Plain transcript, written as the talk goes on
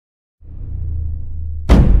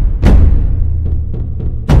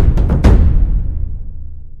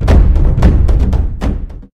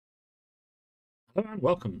and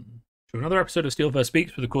welcome to another episode of Steelfur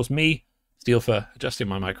Speaks with, of course, me, Steelfur, adjusting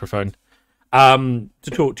my microphone to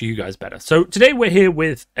talk to you guys better. So today we're here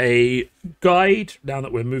with a guide, now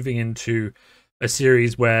that we're moving into a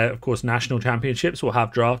series where, of course, national championships will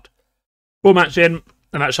have draft formats in,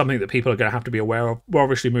 and that's something that people are going to have to be aware of. We're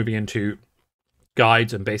obviously moving into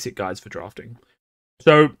guides and basic guides for drafting.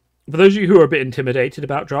 So for those of you who are a bit intimidated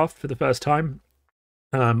about draft for the first time,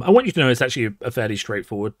 I want you to know it's actually a fairly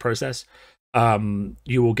straightforward process.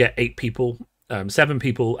 You will get 8 people, 7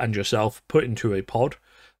 people and yourself put into a pod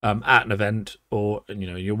at an event or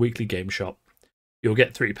your weekly game shop. You'll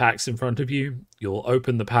get 3 packs in front of you. You'll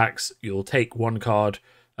open the packs. You'll take one card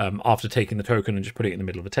after taking the token and just put it in the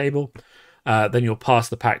middle of the table. Then you'll pass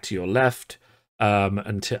the pack to your left,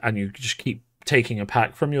 and you just keep taking a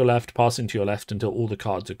pack from your left, passing to your left until all the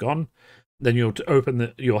cards are gone. Then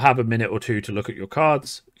you'll have a minute or two to look at your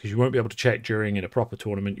cards, because you won't be able to check in a proper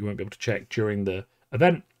tournament. You won't be able to check during the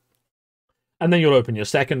event. And then you'll open your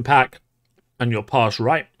second pack and you'll pass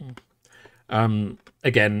right.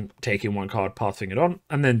 Again, taking one card, passing it on,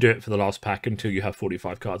 and then do it for the last pack until you have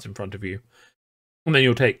 45 cards in front of you. And then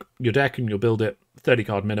you'll take your deck and you'll build it 30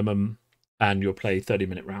 card minimum, and you'll play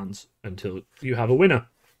 30-minute rounds until you have a winner.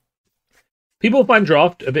 People find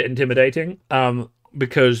draft a bit intimidating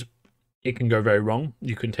because it can go very wrong.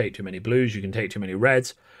 You can take too many blues, you can take too many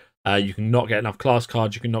reds, you can not get enough class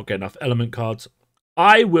cards, you can not get enough element cards.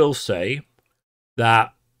 I will say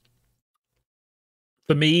that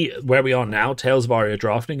for me, where we are now, Tales of Aria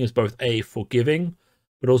drafting is both A, forgiving,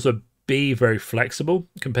 but also B, very flexible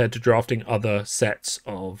compared to drafting other sets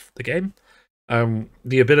of the game.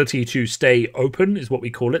 The ability to stay open is what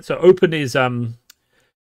we call it. So open is we'll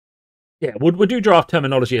do draft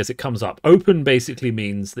terminology as it comes up. Open basically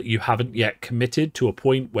means that you haven't yet committed to a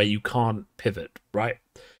point where you can't pivot, right?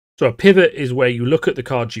 So a pivot is where you look at the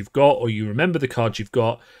cards you've got, or you remember the cards you've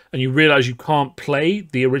got, and you realize you can't play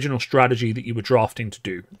the original strategy that you were drafting to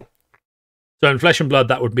do. So in Flesh and Blood,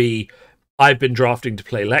 that would be, I've been drafting to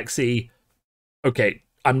play Lexi. Okay,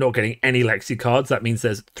 I'm not getting any Lexi cards. That means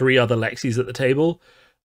there's 3 other Lexis at the table.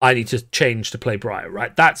 I need to change to play Briar,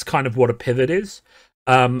 right? That's kind of what a pivot is.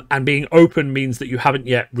 And being open means that you haven't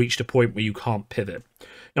yet reached a point where you can't pivot.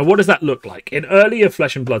 Now, what does that look like? In earlier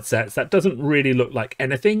Flesh and Blood sets, that doesn't really look like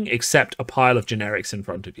anything except a pile of generics in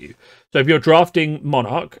front of you. So if you're drafting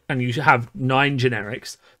Monarch and you have 9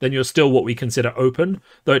 generics, then you're still what we consider open,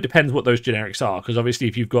 though it depends what those generics are, because obviously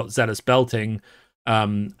if you've got Zealous Belting,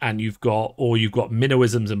 and you've got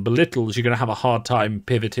Minnowisms and Belittles, you're going to have a hard time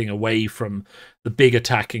pivoting away from the big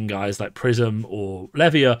attacking guys like Prism or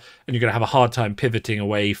Levia, and you're going to have a hard time pivoting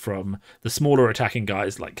away from the smaller attacking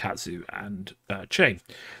guys like Katsu and Chain.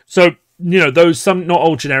 So, not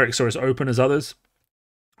all generics are as open as others.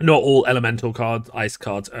 Not all elemental cards, ice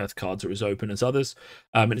cards, earth cards are as open as others.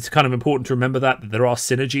 And it's kind of important to remember that there are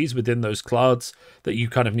synergies within those cards that you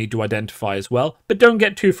kind of need to identify as well. But don't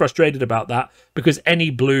get too frustrated about that, because any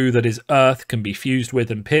blue that is earth can be fused with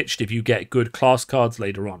and pitched if you get good class cards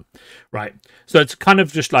later on, right? So it's kind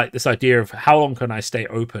of just like this idea of how long can I stay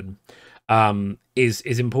open is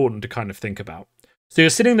important to kind of think about. So you're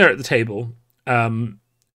sitting there at the table and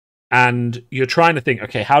you're trying to think,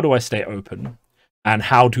 okay, how do I stay open? And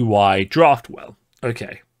how do I draft well?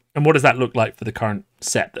 Okay. And what does that look like for the current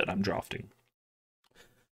set that I'm drafting?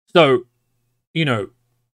 So, you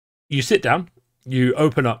sit down, you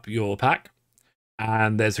open up your pack,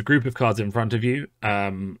 and there's a group of cards in front of you.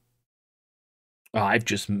 I've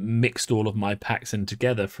just mixed all of my packs in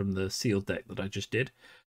together from the sealed deck that I just did.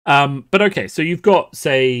 But okay, so you've got,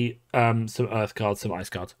 say, some earth cards, some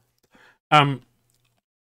ice cards.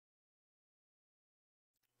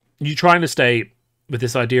 You're trying to stay with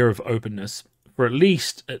this idea of openness for at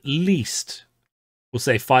least, we'll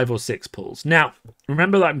say 5 or 6 pulls. Now,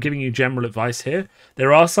 remember that I'm giving you general advice here.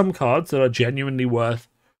 There are some cards that are genuinely worth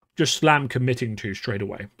just slam committing to straight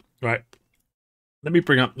away, right? Let me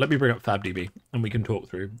bring up FabDB and we can talk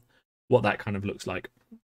through what that kind of looks like.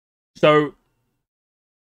 So,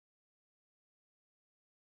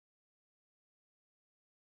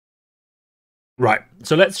 right.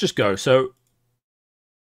 So let's just go. So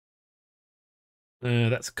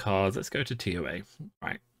that's cards. Let's go to TOA.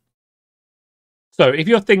 Right. So if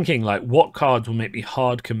you're thinking like what cards will make me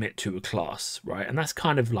hard commit to a class, right? And that's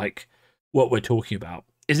kind of like what we're talking about.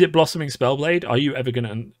 Is it Blossoming Spellblade? Are you ever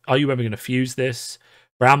gonna fuse this?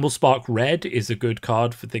 Bramblespark Red is a good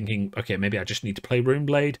card for thinking, okay, maybe I just need to play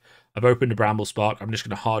Runeblade. I've opened a Bramblespark. I'm just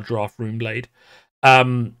gonna hard draft Runeblade.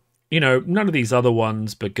 None of these other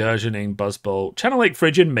ones, Begursing, Buzzbolt, Channel Lake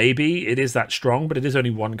Phrygian, maybe it is that strong, but it is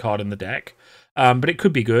only 1 card in the deck. but it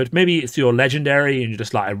could be good. Maybe it's your legendary and you're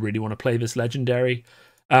just like, I really want to play this legendary.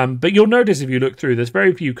 But you'll notice if you look through, there's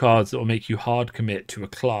very few cards that will make you hard commit to a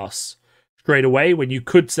class straight away, when you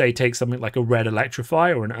could say take something like a red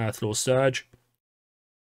Electrify or an Earthlore Surge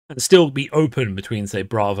and still be open between, say,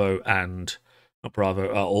 Bravo and not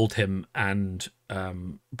Bravo, Oldhim and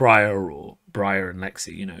Briar, or Briar and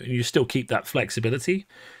Lexi, you know, and you still keep that flexibility.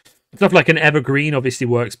 Stuff like an Evergreen obviously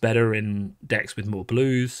works better in decks with more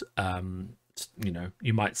blues. You know,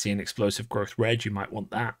 you might see an Explosive Growth Red, you might want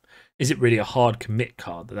that. Is it really a hard commit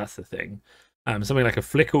card? That's the thing. Something like a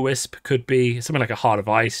Flicker Wisp could be. Something like a Heart of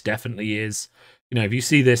Ice definitely is. You know, if you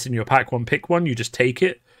see this in your pack one, pick one, you just take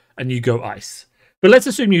it and you go ice. But let's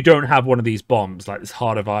assume you don't have one of these bombs, like this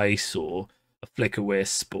Heart of Ice or a Flicker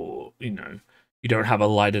Wisp, or, you know, you don't have a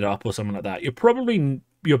Light It Up or something like that. You're probably,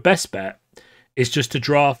 your best bet is just to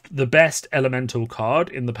draft the best elemental card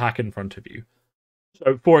in the pack in front of you.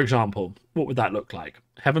 So, for example, what would that look like?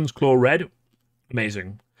 Heaven's Claw Red,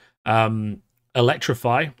 amazing.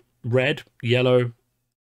 Electrify Red, yellow,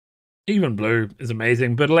 even blue is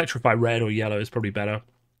amazing, but Electrify Red or yellow is probably better.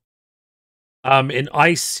 In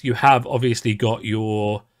Ice, you have obviously got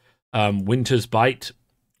your Winter's Bite.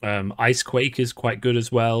 Ice Quake is quite good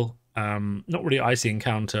as well. Not really Icy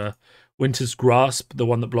Encounter. Winter's Grasp, the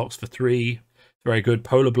one that blocks for 3, very good.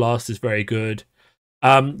 Polar Blast is very good.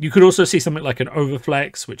 You could also see something like an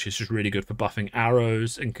Overflex, which is just really good for buffing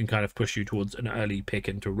arrows and can kind of push you towards an early pick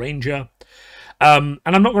into Ranger. And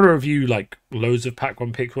I'm not going to review like loads of pack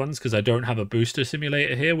one pick ones because I don't have a booster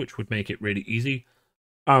simulator here, which would make it really easy.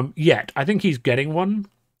 Yet I think he's getting one.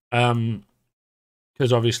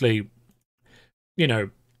 Because obviously, you know,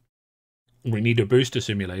 we need a booster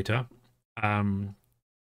simulator.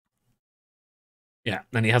 Yeah,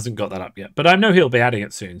 and he hasn't got that up yet. But I know he'll be adding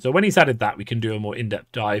it soon. So when he's added that, we can do a more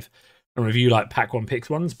in-depth dive and review like pack one picks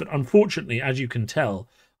ones. But unfortunately, as you can tell,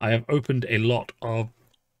 I have opened a lot of...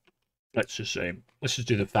 Let's just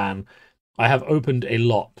do the fan. I have opened a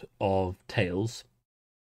lot of Tales.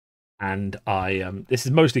 And this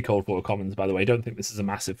is mostly Cold War Commons, by the way. I don't think this is a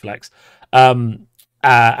massive flex. And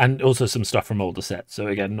also some stuff from older sets. So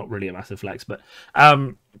again, not really a massive flex, but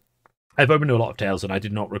I've opened a lot of Tales and I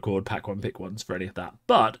did not record pack one pick ones for any of that.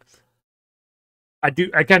 But I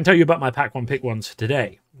can tell you about my pack one pick ones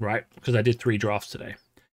today, right? Because I did 3 drafts today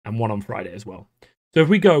and 1 on Friday as well. So if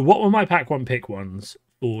we go, what were my pack one pick ones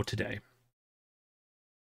for today?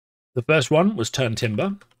 The first one was Turn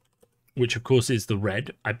Timber, which of course is the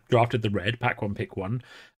red. I drafted the red, pack one, pick one.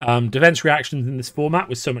 Defense reactions in this format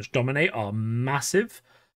with so much dominate are massive.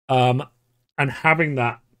 And having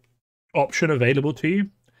that option available to you.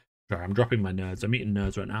 Sorry, I'm dropping my nerds. I'm eating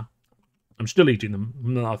nerds right now. I'm still eating them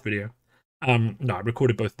from the last video. No, I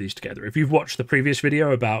recorded both of these together. If you've watched the previous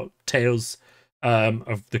video about Tales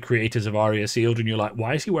of the creators of Aria Sealed and you're like,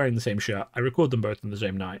 why is he wearing the same shirt? I record them both on the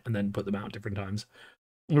same night and then put them out at different times.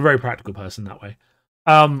 I'm a very practical person that way.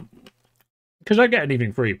 Because I get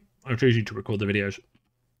anything free, I choose to record the videos.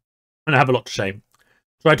 And I have a lot to say.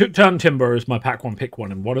 So I took Turn Timber as my pack one, pick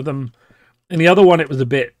one in one of them. In the other one, it was a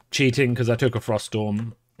bit cheating because I took a Frost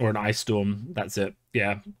Storm or an Ice Storm. That's it.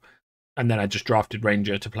 Yeah. And then I just drafted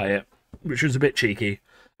Ranger to play it, which was a bit cheeky.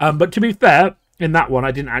 But to be fair, in that one,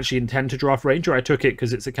 I didn't actually intend to draft Ranger. I took it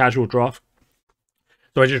because it's a casual draft.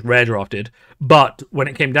 So I just rare drafted. But when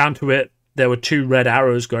it came down to it, there were 2 red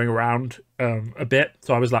arrows going around a bit.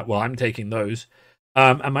 So I was like, well, I'm taking those.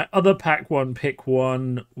 And my other pack one, pick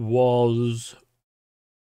one was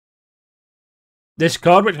this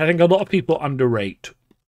card, which I think a lot of people underrate.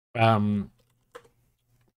 A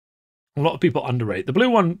lot of people underrate. The blue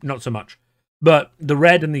one, not so much. But the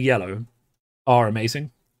red and the yellow are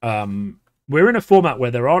amazing. We're in a format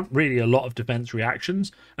where there aren't really a lot of defense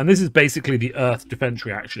reactions. And this is basically the Earth defense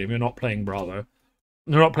reaction. If you're not playing Bravo.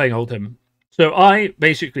 They're not playing Oldhim. So I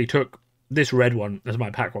basically took this red one as my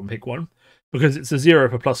pack one, pick one. Because it's a 0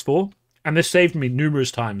 for +4. And this saved me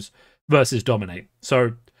numerous times versus Dominate.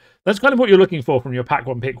 So that's kind of what you're looking for from your pack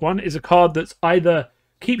one, pick one. Is a card that's either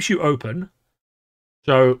keeps you open.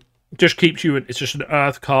 So just keeps you... It's just an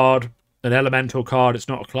Earth card. An Elemental card. It's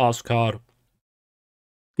not a class card.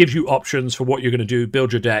 Gives you options for what you're going to do.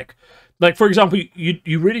 Build your deck. Like, for example,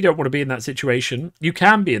 you really don't want to be in that situation. You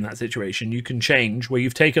can be in that situation. You can change where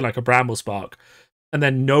you've taken like a Bramble Spark and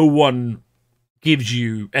then no one gives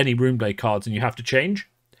you any Runeblade cards and you have to change.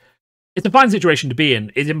 It's a fine situation to be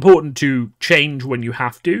in. It's important to change when you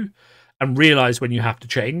have to and realize when you have to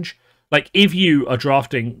change. Like, if you are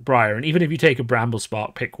drafting Briar, and even if you take a Bramble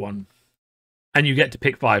Spark, pick one, and you get to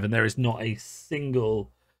pick 5 and there is not a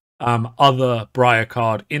single other Briar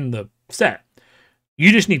card in the set,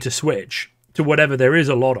 you just need to switch. to whatever there is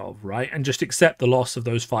a lot of, right? And just accept the loss of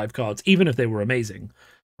those 5 cards, even if they were amazing,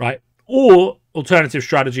 right? Or alternative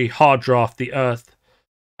strategy, hard draft the Earth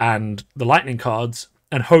and the Lightning cards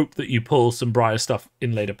and hope that you pull some Briar stuff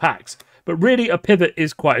in later packs. But really, a pivot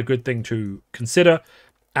is quite a good thing to consider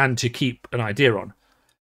and to keep an idea on.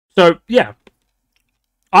 So, yeah,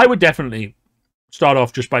 I would definitely start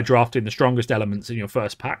off just by drafting the strongest elements in your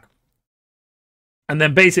first pack. And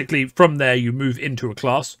then basically from there, you move into a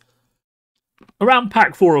class. Around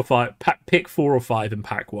pack 4 or 5, pick 4 or 5 in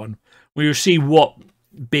pack 1, where you see what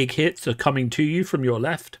big hits are coming to you from your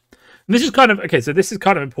left. And this is kind of, okay, so this is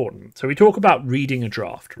kind of important. So we talk about reading a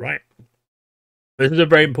draft, right? This is a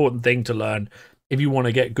very important thing to learn if you want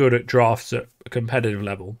to get good at drafts at a competitive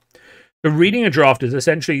level. But reading a draft is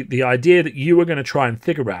essentially the idea that you are going to try and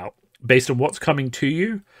figure out, based on what's coming to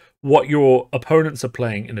you, what your opponents are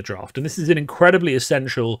playing in a draft. And this is an incredibly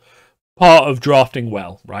essential part of drafting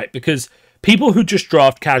well, right? Because people who just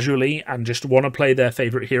draft casually and just want to play their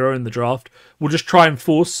favorite hero in the draft will just try and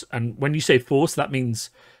force. And when you say force, that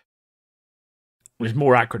means there's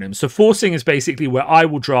more acronyms. So forcing is basically where I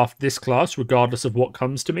will draft this class regardless of what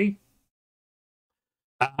comes to me.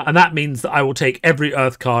 And that means that I will take every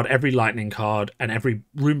Earth card, every Lightning card, and every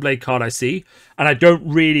Runeblade card I see. And I don't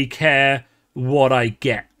really care what I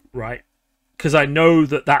get, right? Because I know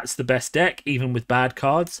that that's the best deck, even with bad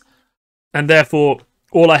cards. And therefore,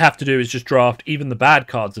 all I have to do is just draft even the bad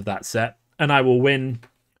cards of that set, and I will win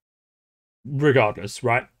regardless,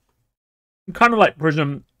 right? Kind of like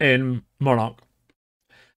Prism in Monarch.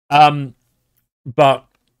 But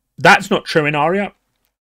that's not true in Aria.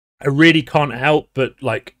 I really can't help but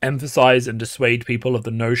like emphasize and dissuade people of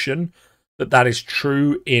the notion that that is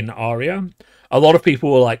true in Aria. A lot of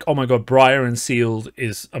people were like, oh my god, Briar and Sealed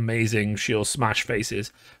is amazing, she'll smash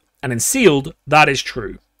faces. And in Sealed, that is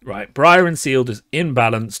true. Right, Briar and Sealed is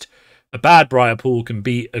imbalanced. A bad Briar pool can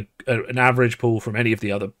beat an average pool from any of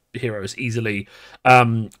the other heroes easily.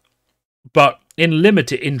 But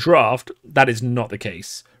in draft, that is not the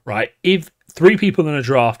case, right? If 3 people in a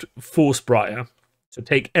draft force Briar, so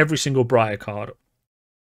take every single Briar card,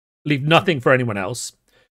 leave nothing for anyone else,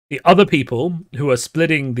 the other people who are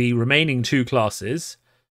splitting the remaining 2 classes,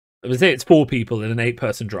 let's say it's 4 people in an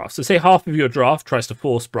 8-person draft. So say half of your draft tries to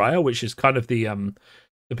force Briar, which is kind of the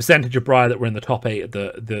percentage of Briar that were in the top 8 at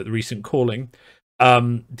the recent calling.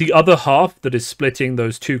 The other half that is splitting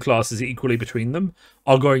those 2 classes equally between them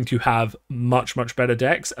are going to have much, much better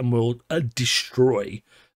decks and will destroy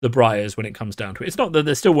the Briars when it comes down to it. It's not that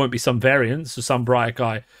there still won't be some variance or some Briar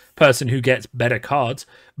guy person who gets better cards,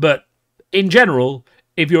 but in general,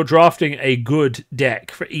 if you're drafting a good deck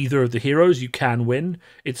for either of the heroes, you can win.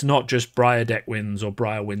 It's not just Briar deck wins or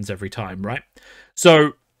Briar wins every time, right?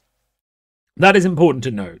 So that is important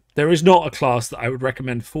to note. There is not a class that I would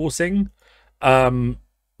recommend forcing.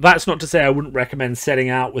 That's not to say I wouldn't recommend setting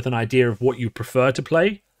out with an idea of what you prefer to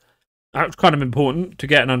play. That's kind of important to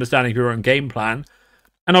get an understanding of your own game plan.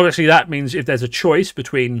 And obviously that means if there's a choice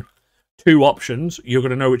between 2 options, you're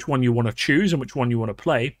going to know which one you want to choose and which one you want to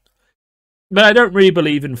play. But I don't really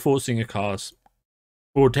believe in forcing a class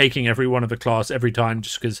or taking every one of a class every time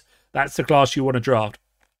just because that's the class you want to draft.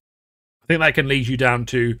 I think that can lead you down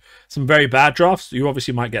to some very bad drafts. You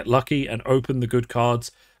obviously might get lucky and open the good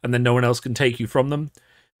cards, and then no one else can take you from them.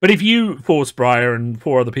 But if you force Briar and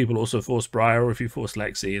 4 other people also force Briar, or if you force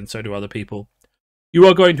Lexi and so do other people, you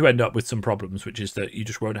are going to end up with some problems, which is that you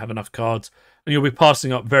just won't have enough cards, and you'll be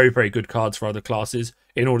passing up very, very good cards for other classes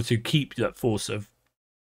in order to keep that force of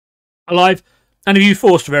alive. And if you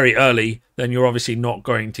forced very early, then you're obviously not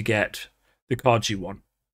going to get the cards you want.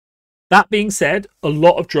 That being said, a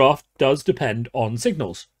lot of draft does depend on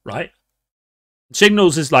signals, right?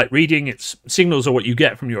 Signals is like reading. Signals are what you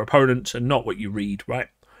get from your opponent and not what you read, right?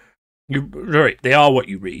 They are what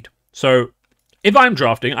you read. So if I'm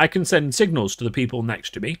drafting, I can send signals to the people next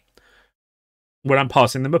to me when I'm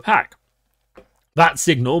passing them a pack. That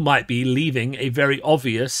signal might be leaving a very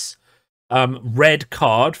obvious red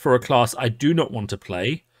card for a class I do not want to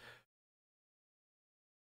play.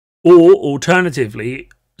 Or alternatively,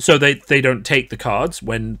 so they don't take the cards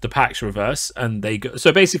when the packs reverse and they go.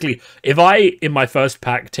 So basically, if I in my first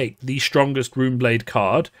pack take the strongest Runeblade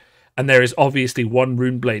card and there is obviously one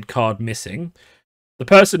Runeblade card missing, the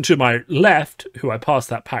person to my left who I pass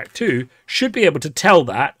that pack to should be able to tell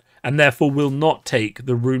that and therefore will not take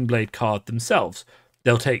the Runeblade card themselves.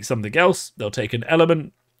 They'll take something else, they'll take an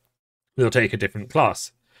element, they'll take a different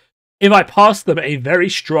class. If I pass them a very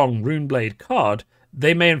strong Runeblade card,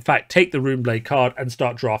 they may in fact take the Runeblade card and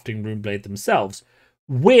start drafting Runeblade themselves,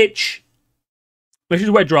 which is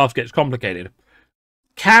where draft gets complicated.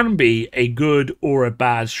 can be a good or a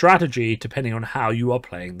bad strategy depending on how you are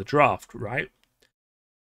playing the draft, right?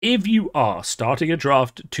 If you are starting a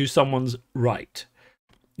draft to someone's right,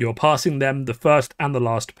 you're passing them the first and the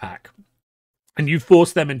last pack, and you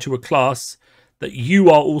force them into a class that you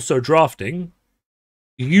are also drafting,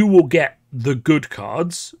 you will get the good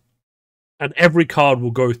cards, and every card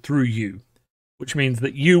will go through you, which means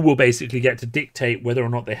that you will basically get to dictate whether or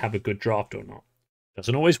not they have a good draft or not.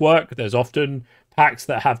 Doesn't always work. There's often packs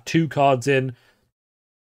that have 2 cards in,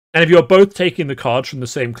 and if you're both taking the cards from the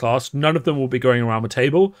same class, none of them will be going around the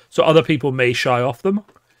table, so other people may shy off them.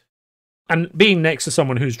 And being next to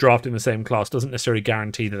someone who's drafting the same class doesn't necessarily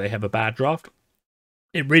guarantee that they have a bad draft.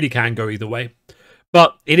 It really can go either way.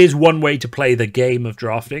 But it is one way to play the game of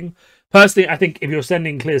drafting. Personally, I think if you're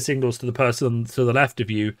sending clear signals to the person to the left of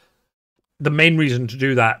you, the main reason to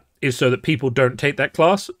do that is so that people don't take that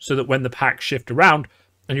class, so that when the packs shift around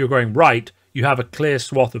and you're going right, you have a clear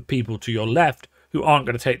swath of people to your left who aren't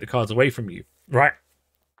going to take the cards away from you, right?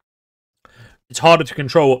 It's harder to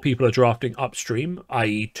control what people are drafting upstream,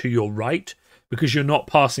 i.e. to your right, because you're not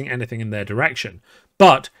passing anything in their direction.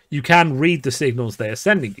 But you can read the signals they are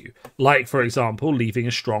sending you. Like, for example, leaving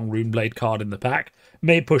a strong Runeblade card in the pack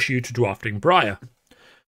may push you to drafting Briar.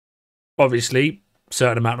 Obviously,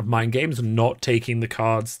 certain amount of mind games and not taking the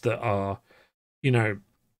cards that are, you know,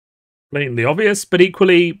 blatantly obvious, but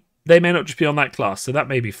equally, they may not just be on that class, so that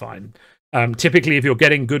may be fine. Typically, if you're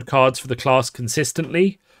getting good cards for the class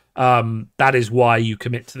consistently, that is why you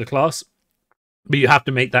commit to the class. But you have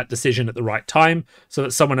to make that decision at the right time so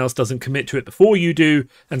that someone else doesn't commit to it before you do,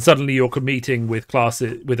 and suddenly you're competing with a class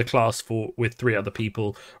with 3 other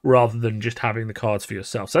people rather than just having the cards for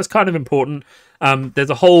yourself. So that's kind of important. There's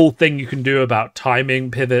a whole thing you can do about timing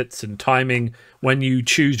pivots and timing when you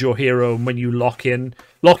choose your hero and when you lock in.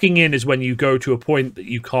 Locking in is when you go to a point that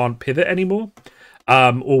you can't pivot anymore,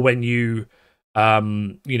 or when you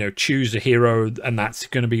choose a hero and that's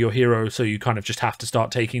going to be your hero, so you kind of just have to start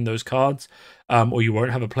taking those cards, or you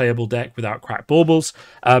won't have a playable deck without cracked baubles.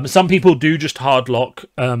 Some people do just hard lock,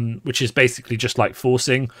 which is basically just like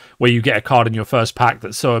forcing, where you get a card in your first pack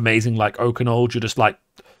that's so amazing, like Oakenhold, you're just like,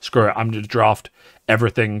 screw it, I'm going to draft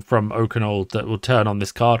everything from Oakenhold that will turn on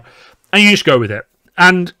this card, and you just go with it.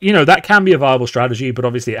 And, that can be a viable strategy, but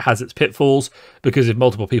obviously it has its pitfalls, because if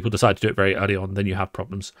multiple people decide to do it very early on, then you have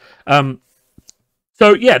problems.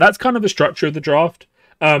 So, yeah, that's kind of the structure of the draft.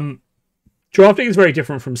 Drafting is very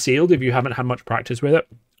different from sealed if you haven't had much practice with it,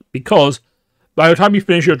 because by the time you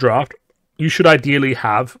finish your draft, you should ideally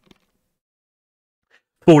have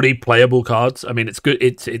 40 playable cards. I mean, it's good.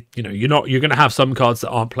 You're going to have some cards that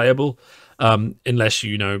aren't playable, unless,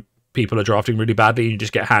 people are drafting really badly and you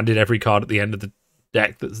just get handed every card at the end of the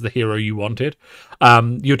deck that's the hero you wanted.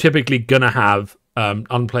 You're typically going to have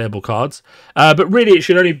unplayable cards, but really it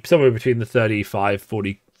should only be somewhere between the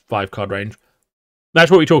 35-45 card range. That's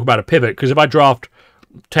what we talk about a pivot, because if I draft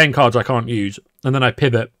 10 cards I can't use and then I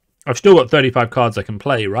pivot, I've still got 35 cards I can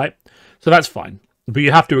play, right? So that's fine, but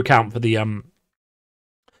you have to account for the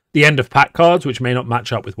end of pack cards, which may not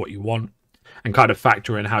match up with what you want, and kind of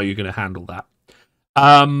factor in how you're going to handle that.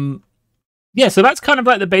 Yeah, so that's kind of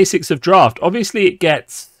like the basics of draft. Obviously it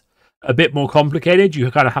gets a bit more complicated. You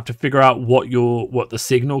kind of have to figure out what the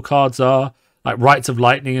signal cards are. Like Rites of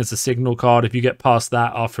Lightning is a signal card. If you get past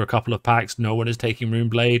that after a couple of packs, no one is taking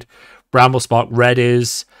Runeblade. Bramblespark Red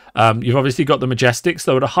is. You've obviously got the Majestics,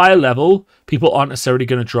 though at a higher level, people aren't necessarily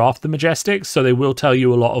going to draft the Majestics, so they will tell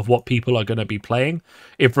you a lot of what people are going to be playing.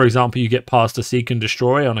 If, for example, you get past a Seek and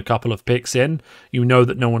Destroy on a couple of picks in, you know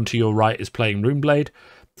that no one to your right is playing Runeblade.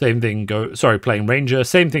 Same thing playing Ranger.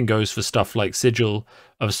 Same thing goes for stuff like Sigil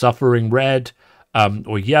of Suffering Red,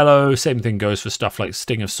 or Yellow. Same thing goes for stuff like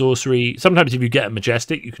Sting of Sorcery. Sometimes if you get a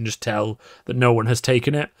Majestic, you can just tell that no one has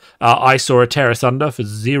taken it. I saw a Tear Asunder for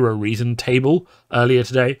 0 reason table earlier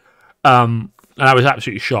today, and I was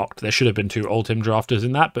absolutely shocked. There should have been 2 Ultim drafters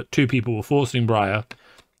in that, but 2 people were forcing Briar.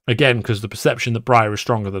 Again, because the perception that Briar is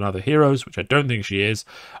stronger than other heroes, which I don't think she is,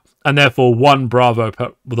 and therefore one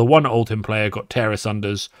Ultim player got Tear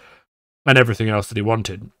Asunders and everything else that he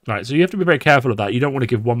wanted. Right, so you have to be very careful of that. You don't want to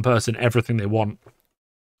give one person everything they want.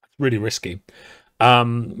 It's really risky.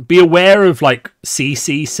 Be aware of like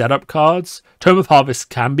CC setup cards. Tome of Harvest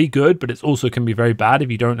can be good, but it also can be very bad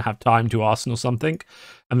if you don't have time to arsenal something.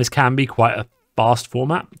 And this can be quite a fast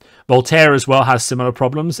format. Voltaire as well has similar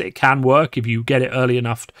problems. It can work if you get it early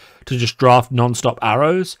enough to just draft non-stop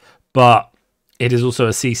arrows, but it is also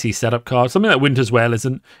a CC setup card. Something like Winter's Wail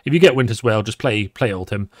isn't. If you get Winter's Wail, just play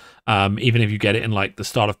Ultim. Even if you get it in like the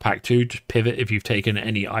start of pack 2, just pivot if you've taken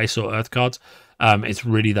any Ice or Earth cards. It's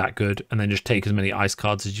really that good. And then just take as many Ice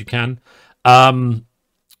cards as you can.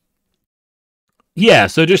 Yeah,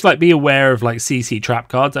 so just like be aware of like CC trap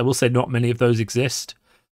cards. I will say not many of those exist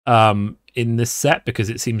in this set because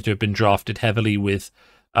it seems to have been drafted heavily with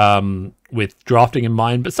drafting in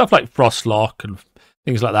mind. But stuff like Frostlock and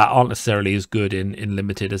things like that aren't necessarily as good in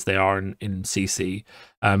limited as they are in CC.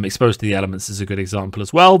 Exposed to the Elements is a good example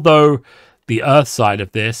as well, though. The Earth side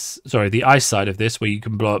of this, sorry, the Ice side of this, where you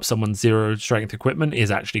can blow up someone's 0 strength equipment,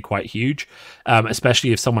 is actually quite huge.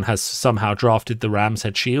 Especially if someone has somehow drafted the Ram's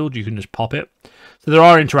Head Shield, you can just pop it. So there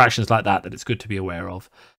are interactions like that it's good to be aware of.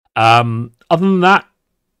 Other than that,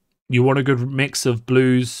 you want a good mix of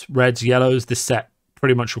blues, reds, yellows. This set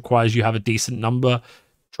pretty much requires you have a decent number.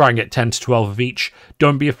 Try and get 10 to 12 of each.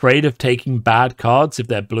 Don't be afraid of taking bad cards if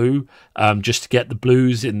they're blue, just to get the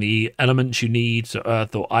blues in the elements you need, so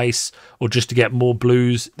earth or ice, or just to get more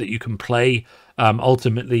blues that you can play.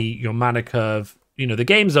 Ultimately, your mana curve, the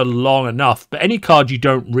games are long enough, but any card you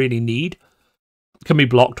don't really need can be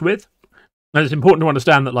blocked with. And it's important to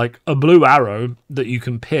understand that like a blue arrow that you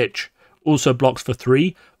can pitch also blocks for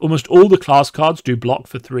 3. Almost all the class cards do block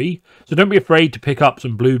for 3. So don't be afraid to pick up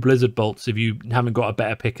some blue Blizzard Bolts if you haven't got a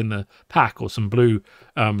better pick in the pack, or some blue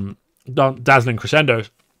Dazzling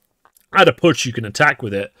Crescendos. At a push, you can attack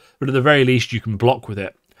with it, but at the very least, you can block with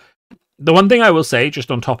it. The one thing I will say,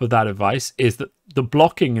 just on top of that advice, is that the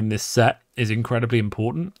blocking in this set is incredibly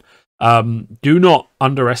important. Do not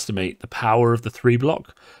underestimate the power of the 3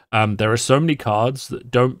 block. There are so many cards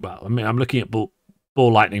that don't... Well, I mean, I'm looking at Ball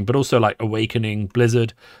Lightning, but also like Awakening,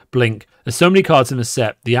 Blizzard, Blink. There's so many cards in the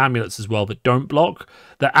set, the amulets as well, that don't block,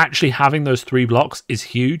 that actually having those 3 blocks is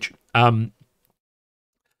huge.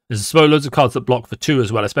 There's loads of cards that block for 2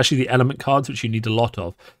 as well, especially the element cards, which you need a lot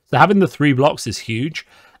of. So having the 3 blocks is huge,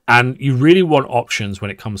 and you really want options when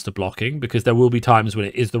it comes to blocking, because there will be times when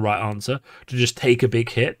it is the right answer to just take a big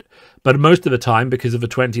hit. But most of the time, because of a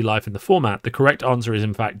 20 life in the format, the correct answer is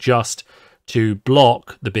in fact just to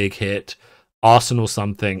block the big hit, arsenal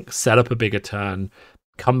something, set up a bigger turn,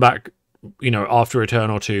 come back, after a turn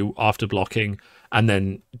or 2 after blocking, and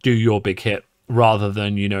then do your big hit, rather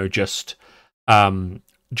than, just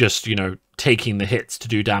taking the hits to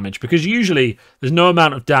do damage. Because usually there's no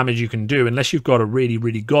amount of damage you can do unless you've got a really,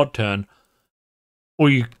 really god turn,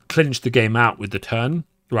 or you clinch the game out with the turn,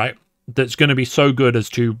 right? That's going to be so good as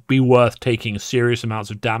to be worth taking serious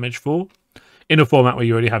amounts of damage for, in a format where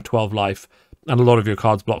you already have 12 life, and a lot of your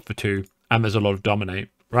cards block for 2. And there's a lot of dominate,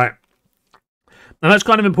 right? And that's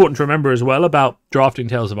kind of important to remember as well about drafting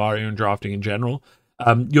Tales of Aria and drafting in general.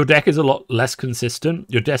 Your deck is a lot less consistent.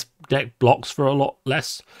 Your deck blocks for a lot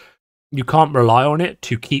less. You can't rely on it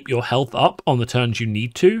to keep your health up on the turns you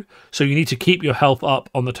need to. So you need to keep your health up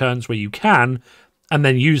on the turns where you can, and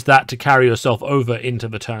then use that to carry yourself over into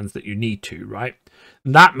the turns that you need to, right?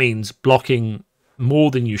 And that means blocking more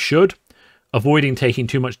than you should, avoiding taking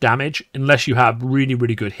too much damage unless you have really,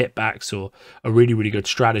 really good hitbacks or a really, really good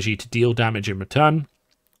strategy to deal damage in return.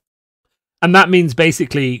 And that means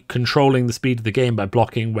basically controlling the speed of the game by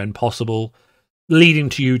blocking when possible, leading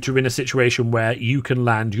to you to in a situation where you can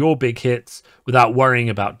land your big hits without worrying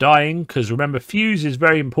about dying. Because remember, fuse is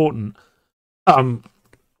very important.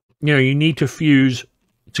 You need to fuse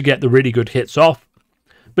to get the really good hits off,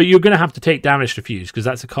 but you're going to have to take damage to fuse because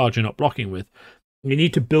that's a card you're not blocking with. You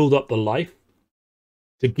need to build up the life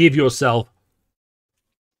to give yourself...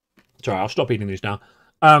 Sorry, I'll stop eating these now.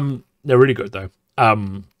 They're really good, though.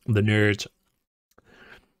 The nerds.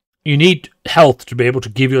 You need health to be able to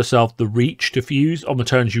give yourself the reach to fuse on the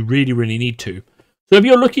turns you really, really need to. So if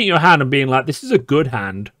you're looking at your hand and being like, this is a good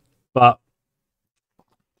hand, but,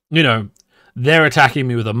 they're attacking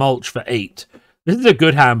me with a mulch for 8. This is a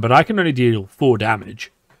good hand, but I can only deal 4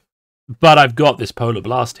 damage. But I've got this Polar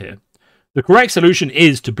Blast here. The correct solution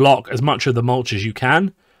is to block as much of the mulch as you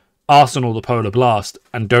can, arsenal the Polar Blast,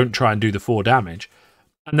 and don't try and do the 4 damage.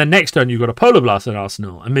 And then next turn you've got a Polar Blast in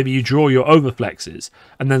arsenal, and maybe you draw your Overflexes,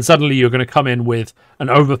 and then suddenly you're going to come in with an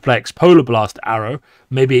Overflex Polar Blast arrow.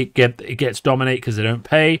 Maybe it gets Dominate because they don't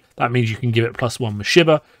pay. That means you can give it +1 with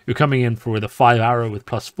Shiver. You're coming in for with a 5 arrow with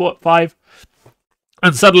 +5.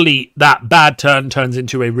 And suddenly that bad turn turns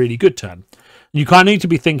into a really good turn. You kind of need to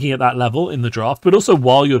be thinking at that level in the draft, but also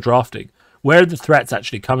while you're drafting. Where are the threats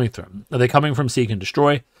actually coming from? Are they coming from Seek and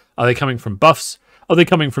Destroy? Are they coming from buffs? Are they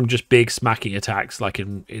coming from just big smacking attacks like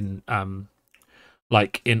in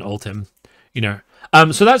Ultim?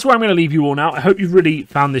 So that's where I'm going to leave you all now. I hope you've really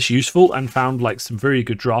found this useful and found like some very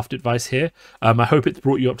good draft advice here. I hope it's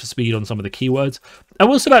brought you up to speed on some of the keywords. I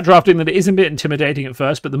will say about drafting that it is a bit intimidating at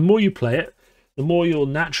first, but the more you play it, the more you'll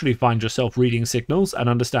naturally find yourself reading signals and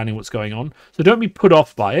understanding what's going on. So don't be put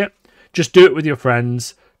off by it. Just do it with your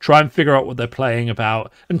friends. Try and figure out what they're playing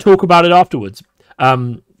about and talk about it afterwards.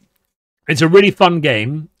 It's a really fun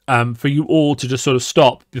game for you all to just sort of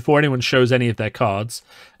stop before anyone shows any of their cards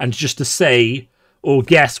and just to say or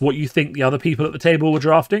guess what you think the other people at the table were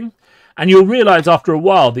drafting. And you'll realize after a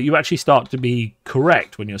while that you actually start to be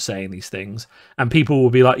correct when you're saying these things. And people will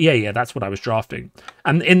be like, yeah, that's what I was drafting.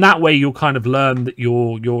 And in that way, you'll kind of learn that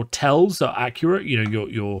your tells are accurate. You know,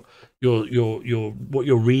 your what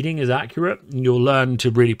you're reading is accurate. And you'll learn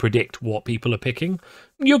to really predict what people are picking.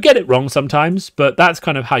 You'll get it wrong sometimes, but that's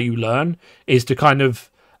kind of how you learn, is to kind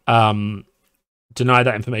of deny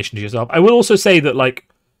that information to yourself. I will also say that, like,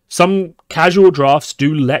 some casual drafts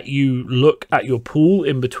do let you look at your pool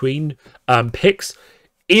in between picks.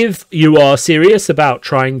 If you are serious about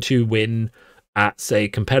trying to win at, say,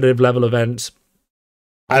 competitive level events,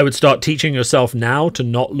 I would start teaching yourself now to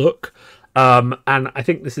not look. And I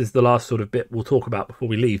think this is the last sort of bit we'll talk about before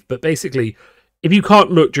we leave. But basically, if you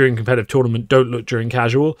can't look during competitive tournament, don't look during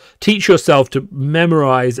casual. Teach yourself to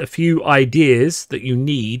memorize a few ideas that you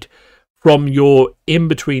need from your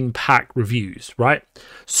in-between pack reviews, right?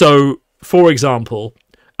 So, for example,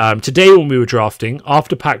 today when we were drafting,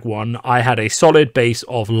 after pack 1, I had a solid base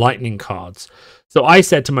of lightning cards. So I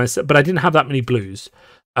said to myself, but I didn't have that many blues.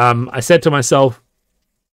 I said to myself,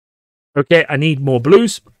 okay, I need more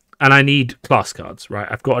blues, and I need class cards, right?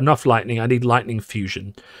 I've got enough lightning, I need lightning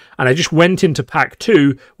fusion. And I just went into pack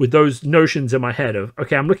 2 with those notions in my head of,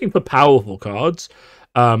 okay, I'm looking for powerful cards,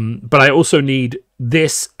 but I also need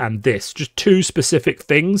this and this, just 2 specific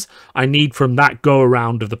things I need from that go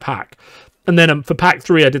around of the pack. And then for pack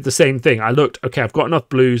 3, I did the same thing. I looked, okay, I've got enough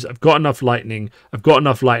blues, I've got enough lightning, I've got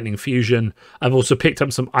enough lightning fusion. I've also picked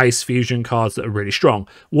up some ice fusion cards that are really strong.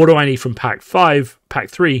 What do I need from pack 5,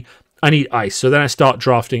 pack 3? I need ice. So then I start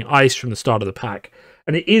drafting ice from the start of the pack.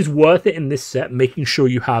 And it is worth it in this set, making sure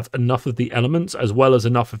you have enough of the elements as well as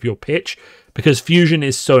enough of your pitch, because fusion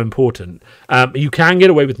is so important. You can get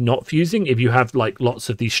away with not fusing if you have like lots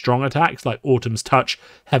of these strong attacks like Autumn's Touch,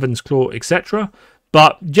 Heaven's Claw, etc.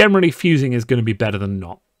 But generally fusing is going to be better than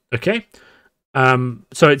not. Okay?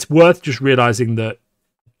 So it's worth just realizing that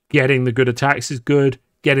getting the good attacks is good,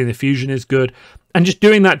 getting the fusion is good, and just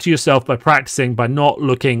doing that to yourself by practicing, by not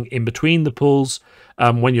looking in between the pulls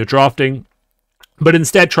when you're drafting, but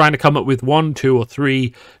instead trying to come up with 1, 2, or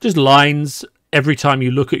 3 just lines every time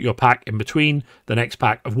you look at your pack in between the next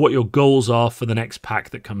pack of what your goals are for the next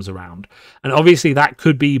pack that comes around. And obviously that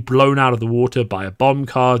could be blown out of the water by a bomb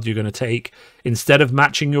card you're going to take instead of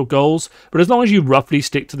matching your goals. But as long as you roughly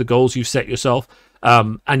stick to the goals you've set yourself,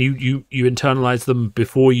 and you internalize them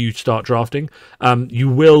before you start drafting, you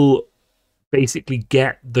will basically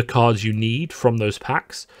get the cards you need from those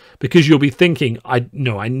packs, because you'll be thinking, I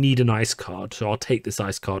need an ice card, so I'll take this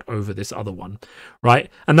ice card over this other one, right?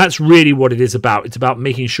 And that's really what it is about. It's about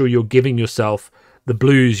making sure you're giving yourself the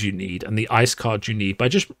blues you need and the ice cards you need by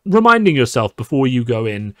just reminding yourself before you go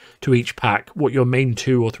in to each pack what your main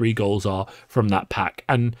 2 or 3 goals are from that pack.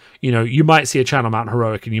 And you might see a Channel Mount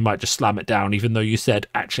Heroic and you might just slam it down, even though you said,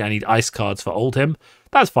 actually I need ice cards for Oldhim.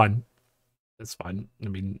 That's fine. That's fine. I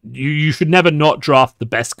mean, you should never not draft the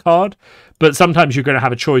best card, but sometimes you're going to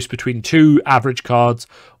have a choice between 2 average cards,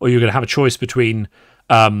 or you're going to have a choice between,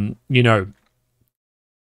 1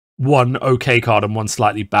 okay card and 1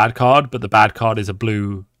 slightly bad card, but the bad card is a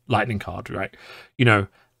blue lightning card, right?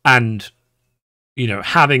 And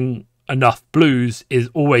having enough blues is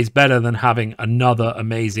always better than having another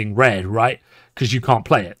amazing red, right? Because you can't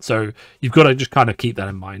play it. So you've got to just kind of keep that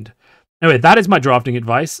in mind. Anyway, that is my drafting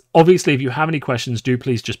advice. Obviously, if you have any questions, do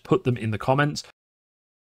please just put them in the comments.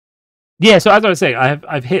 Yeah, so as I was saying,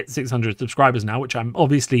 I've hit 600 subscribers now, which I'm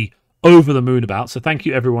obviously over the moon about. So thank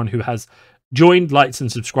you everyone who has joined, liked,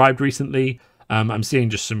 and subscribed recently. I'm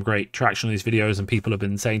seeing just some great traction on these videos, and people have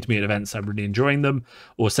been saying to me at events I'm really enjoying them,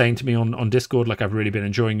 or saying to me on Discord like I've really been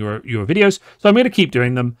enjoying your videos. So I'm going to keep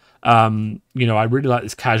doing them. I really like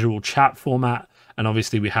this casual chat format. And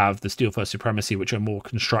obviously we have the Steelfur Supremacy, which are more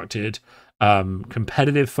constructed,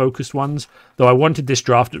 competitive focused ones. Though I wanted this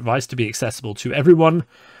draft advice to be accessible to everyone,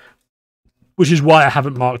 which is why I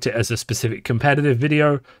haven't marked it as a specific competitive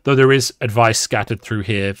video, though there is advice scattered through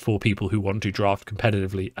here for people who want to draft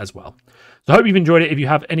competitively as well. So I hope you've enjoyed it. If you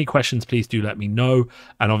have any questions, please do let me know.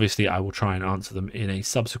 And obviously I will try and answer them in a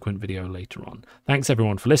subsequent video later on. Thanks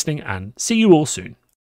everyone for listening, and see you all soon.